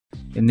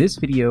In this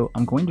video,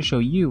 I'm going to show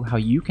you how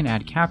you can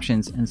add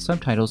captions and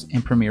subtitles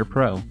in Premiere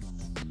Pro.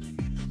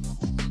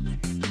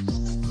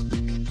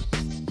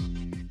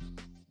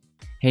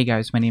 Hey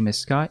guys, my name is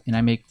Scott and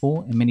I make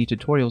full and mini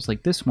tutorials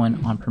like this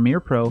one on Premiere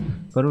Pro,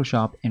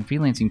 Photoshop, and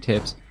freelancing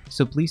tips,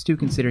 so please do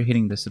consider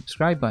hitting the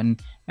subscribe button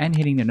and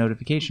hitting the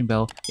notification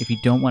bell if you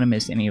don't want to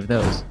miss any of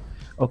those.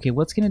 Okay,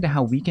 let's get into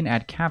how we can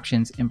add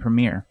captions in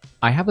Premiere.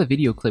 I have a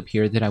video clip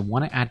here that I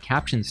want to add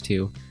captions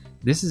to.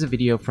 This is a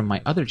video from my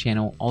other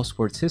channel, All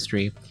Sports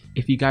History.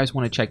 If you guys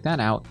want to check that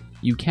out,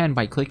 you can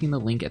by clicking the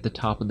link at the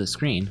top of the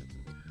screen.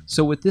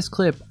 So with this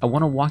clip, I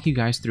want to walk you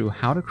guys through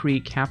how to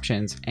create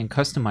captions and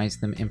customize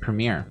them in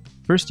Premiere.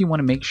 First, you want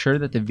to make sure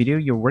that the video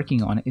you're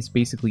working on is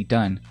basically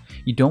done.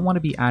 You don't want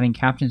to be adding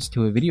captions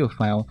to a video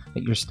file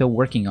that you're still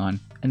working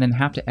on and then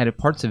have to edit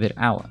parts of it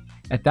out.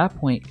 At that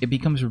point, it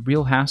becomes a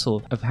real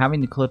hassle of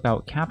having to clip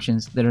out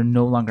captions that are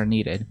no longer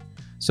needed.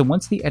 So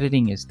once the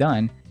editing is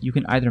done, you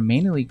can either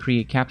manually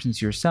create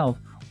captions yourself,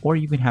 or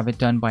you can have it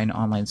done by an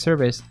online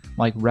service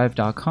like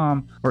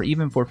rev.com, or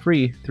even for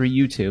free through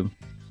YouTube.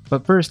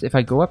 But first, if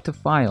I go up to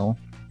File,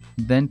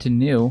 then to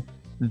New,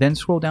 then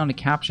scroll down to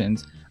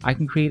Captions, I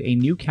can create a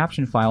new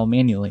caption file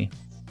manually.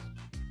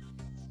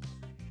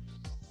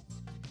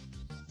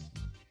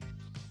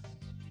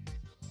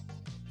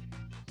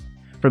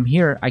 From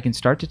here, I can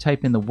start to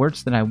type in the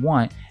words that I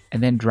want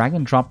and then drag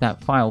and drop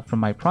that file from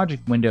my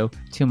project window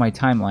to my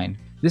timeline.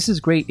 This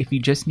is great if you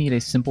just need a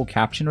simple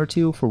caption or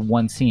two for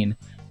one scene,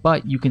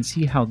 but you can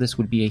see how this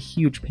would be a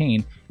huge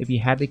pain if you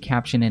had to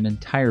caption an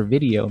entire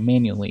video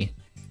manually.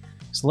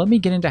 So let me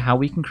get into how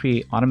we can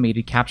create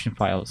automated caption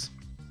files.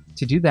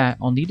 To do that,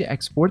 I'll need to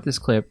export this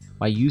clip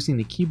by using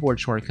the keyboard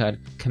shortcut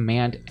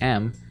Command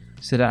M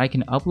so that I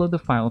can upload the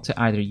file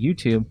to either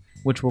YouTube,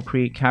 which will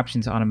create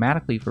captions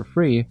automatically for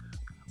free,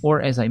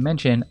 or as I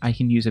mentioned, I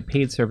can use a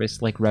paid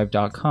service like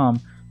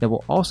rev.com that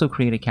will also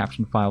create a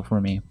caption file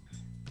for me.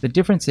 The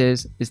difference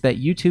is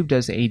that YouTube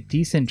does a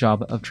decent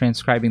job of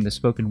transcribing the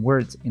spoken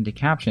words into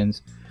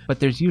captions, but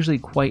there's usually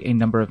quite a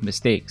number of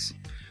mistakes.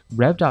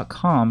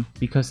 Rev.com,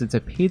 because it's a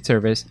paid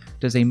service,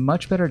 does a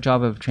much better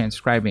job of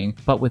transcribing,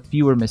 but with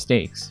fewer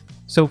mistakes.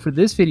 So for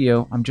this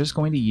video, I'm just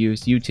going to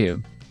use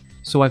YouTube.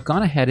 So I've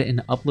gone ahead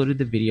and uploaded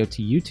the video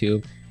to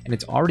YouTube, and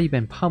it's already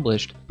been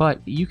published, but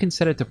you can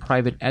set it to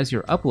private as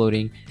you're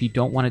uploading if you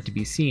don't want it to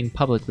be seen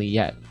publicly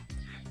yet.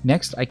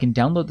 Next, I can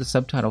download the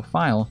subtitle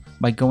file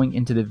by going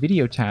into the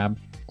Video tab,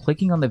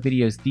 clicking on the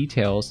video's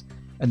details,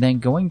 and then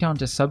going down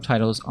to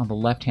Subtitles on the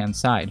left-hand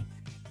side.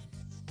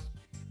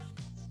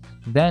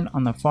 Then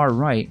on the far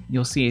right,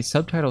 you'll see a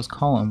Subtitles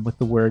column with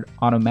the word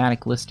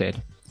Automatic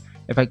listed.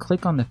 If I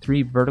click on the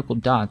three vertical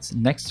dots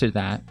next to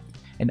that,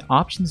 an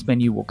Options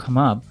menu will come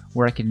up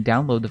where I can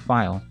download the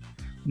file.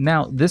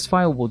 Now, this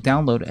file will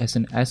download as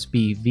an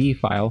SBV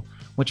file,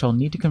 which I'll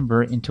need to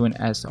convert into an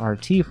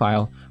SRT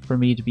file for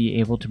me to be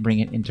able to bring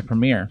it into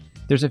Premiere.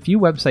 There's a few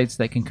websites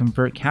that can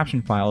convert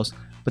caption files,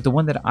 but the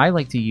one that I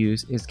like to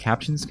use is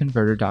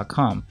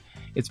captionsconverter.com.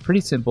 It's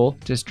pretty simple,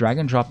 just drag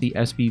and drop the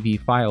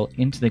SBV file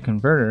into the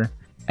converter,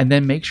 and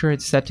then make sure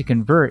it's set to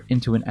convert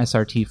into an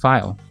SRT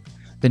file.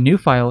 The new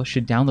file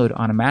should download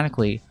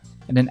automatically,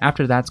 and then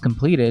after that's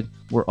completed,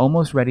 we're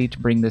almost ready to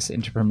bring this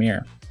into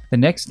Premiere. The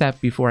next step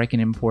before I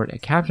can import a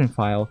caption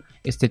file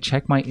is to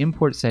check my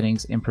import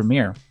settings in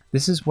Premiere.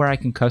 This is where I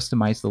can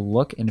customize the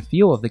look and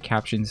feel of the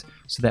captions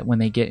so that when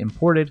they get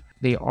imported,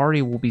 they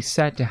already will be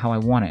set to how I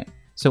want it.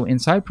 So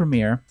inside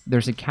Premiere,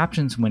 there's a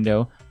Captions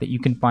window that you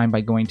can find by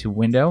going to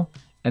Window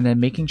and then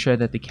making sure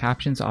that the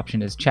Captions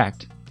option is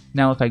checked.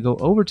 Now if I go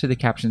over to the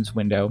Captions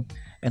window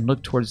and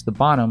look towards the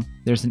bottom,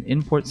 there's an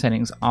Import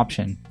Settings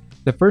option.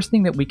 The first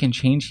thing that we can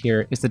change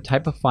here is the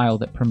type of file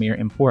that Premiere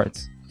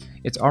imports.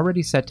 It's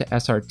already set to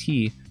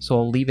SRT, so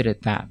I'll leave it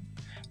at that.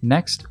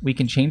 Next, we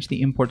can change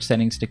the import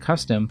settings to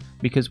custom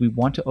because we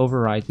want to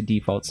override the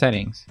default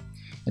settings.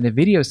 In the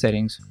video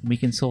settings, we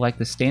can select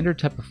the standard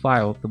type of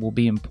file that will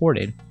be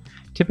imported.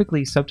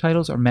 Typically,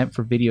 subtitles are meant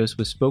for videos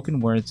with spoken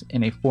words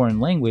in a foreign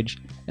language,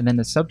 and then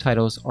the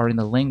subtitles are in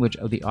the language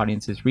of the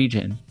audience's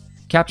region.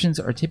 Captions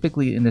are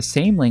typically in the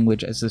same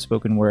language as the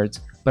spoken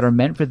words, but are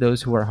meant for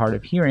those who are hard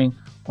of hearing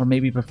or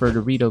maybe prefer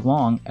to read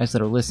along as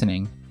they're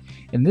listening.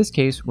 In this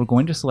case, we're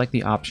going to select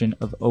the option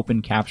of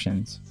Open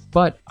Captions.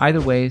 But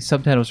either way,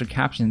 subtitles or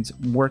captions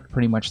work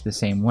pretty much the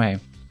same way.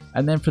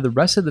 And then for the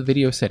rest of the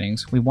video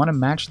settings, we want to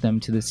match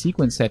them to the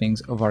sequence settings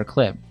of our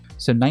clip.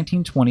 So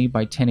 1920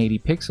 by 1080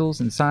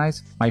 pixels in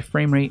size, my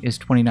frame rate is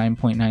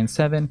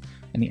 29.97,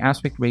 and the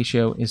aspect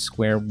ratio is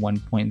square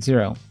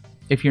 1.0.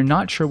 If you're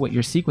not sure what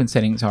your sequence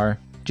settings are,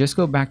 just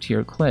go back to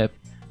your clip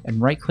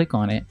and right-click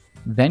on it,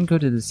 then go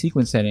to the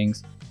sequence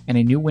settings, and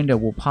a new window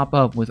will pop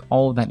up with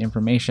all of that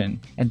information.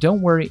 And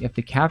don't worry if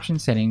the caption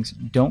settings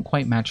don't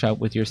quite match up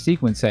with your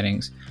sequence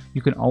settings.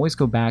 You can always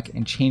go back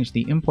and change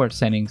the import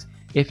settings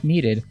if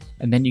needed,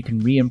 and then you can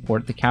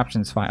re-import the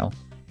captions file.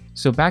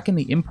 So back in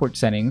the import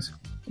settings,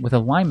 with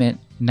alignment,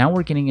 now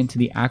we're getting into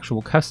the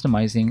actual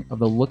customizing of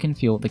the look and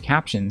feel of the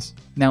captions.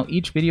 Now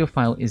each video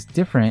file is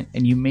different,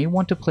 and you may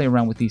want to play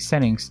around with these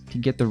settings to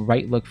get the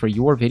right look for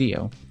your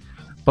video.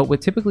 But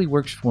what typically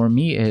works for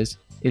me is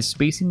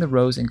spacing the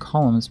rows and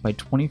columns by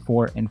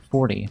 24 and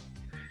 40.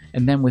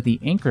 And then with the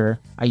anchor,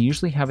 I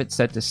usually have it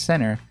set to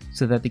center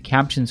so that the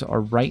captions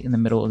are right in the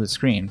middle of the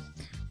screen.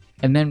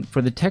 And then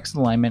for the text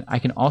alignment, I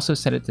can also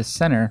set it to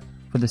center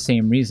for the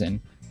same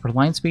reason. For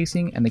line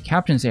spacing and the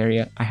captions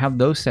area, I have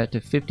those set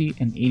to 50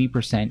 and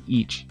 80%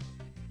 each.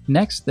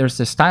 Next, there's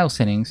the style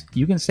settings.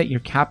 You can set your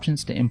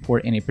captions to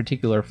import in a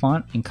particular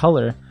font and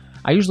color.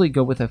 I usually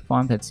go with a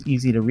font that's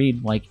easy to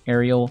read like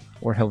Arial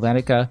or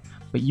Helvetica,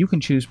 but you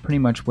can choose pretty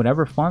much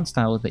whatever font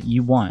style that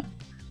you want.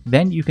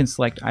 Then you can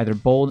select either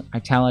bold,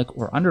 italic,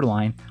 or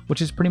underline,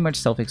 which is pretty much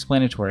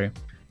self-explanatory.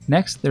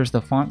 Next, there's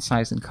the font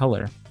size and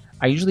color.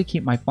 I usually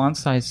keep my font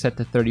size set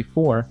to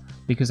 34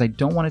 because I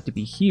don't want it to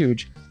be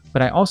huge,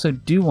 but I also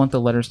do want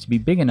the letters to be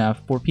big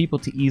enough for people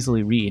to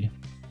easily read.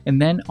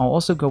 And then I'll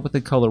also go with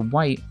the color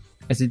white,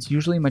 as it's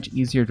usually much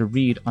easier to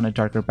read on a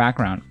darker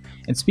background.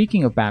 And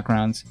speaking of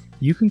backgrounds,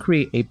 you can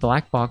create a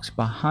black box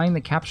behind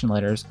the caption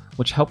letters,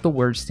 which help the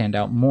words stand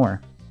out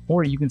more.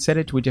 Or you can set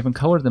it to a different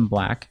color than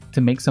black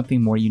to make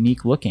something more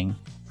unique looking.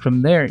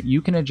 From there,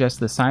 you can adjust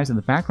the size of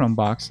the background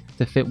box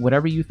to fit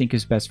whatever you think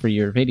is best for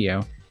your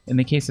video. In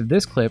the case of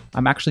this clip,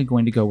 I'm actually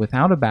going to go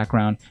without a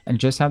background and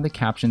just have the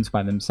captions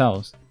by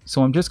themselves.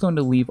 So I'm just going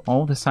to leave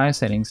all the size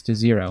settings to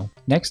 0.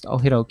 Next, I'll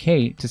hit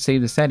OK to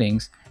save the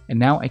settings, and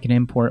now I can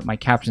import my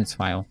captions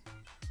file.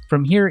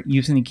 From here,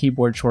 using the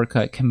keyboard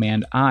shortcut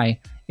Command-I,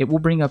 it will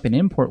bring up an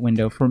import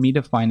window for me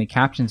to find the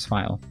captions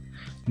file.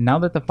 Now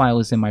that the file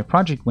is in my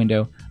project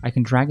window, I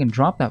can drag and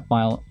drop that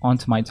file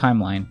onto my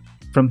timeline.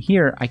 From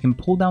here, I can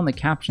pull down the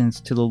captions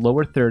to the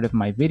lower third of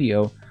my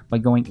video by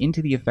going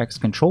into the effects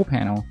control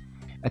panel.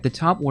 At the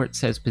top where it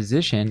says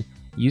position,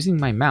 using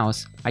my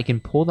mouse, I can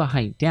pull the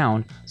height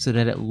down so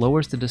that it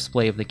lowers the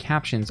display of the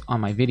captions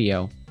on my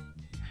video.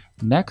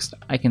 Next,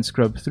 I can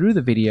scrub through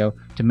the video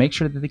to make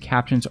sure that the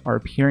captions are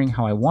appearing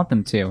how I want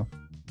them to.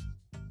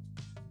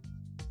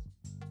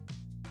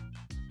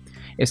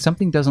 If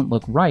something doesn't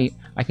look right,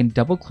 I can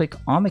double click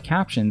on the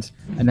captions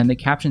and then the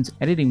captions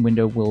editing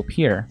window will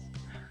appear.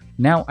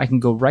 Now I can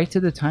go right to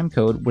the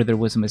timecode where there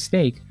was a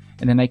mistake,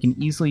 and then I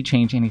can easily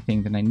change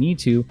anything that I need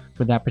to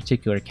for that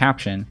particular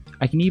caption.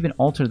 I can even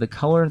alter the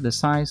color, the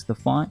size, the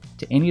font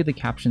to any of the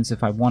captions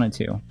if I wanted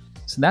to.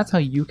 So that's how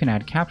you can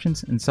add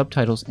captions and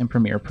subtitles in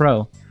Premiere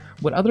Pro.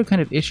 What other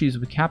kind of issues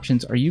with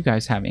captions are you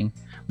guys having?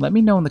 Let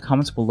me know in the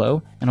comments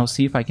below and I'll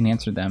see if I can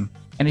answer them.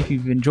 And if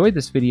you've enjoyed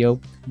this video,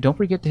 don't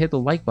forget to hit the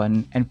like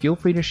button and feel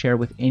free to share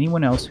with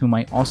anyone else who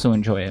might also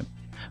enjoy it.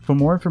 For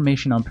more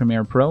information on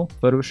Premiere Pro,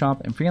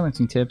 Photoshop, and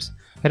freelancing tips,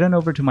 head on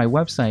over to my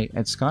website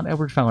at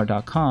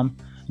scottedwardfowler.com,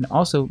 and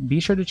also be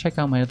sure to check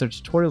out my other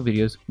tutorial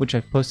videos which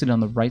I've posted on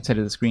the right side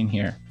of the screen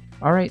here.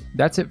 Alright,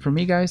 that's it for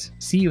me guys,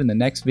 see you in the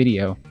next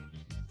video.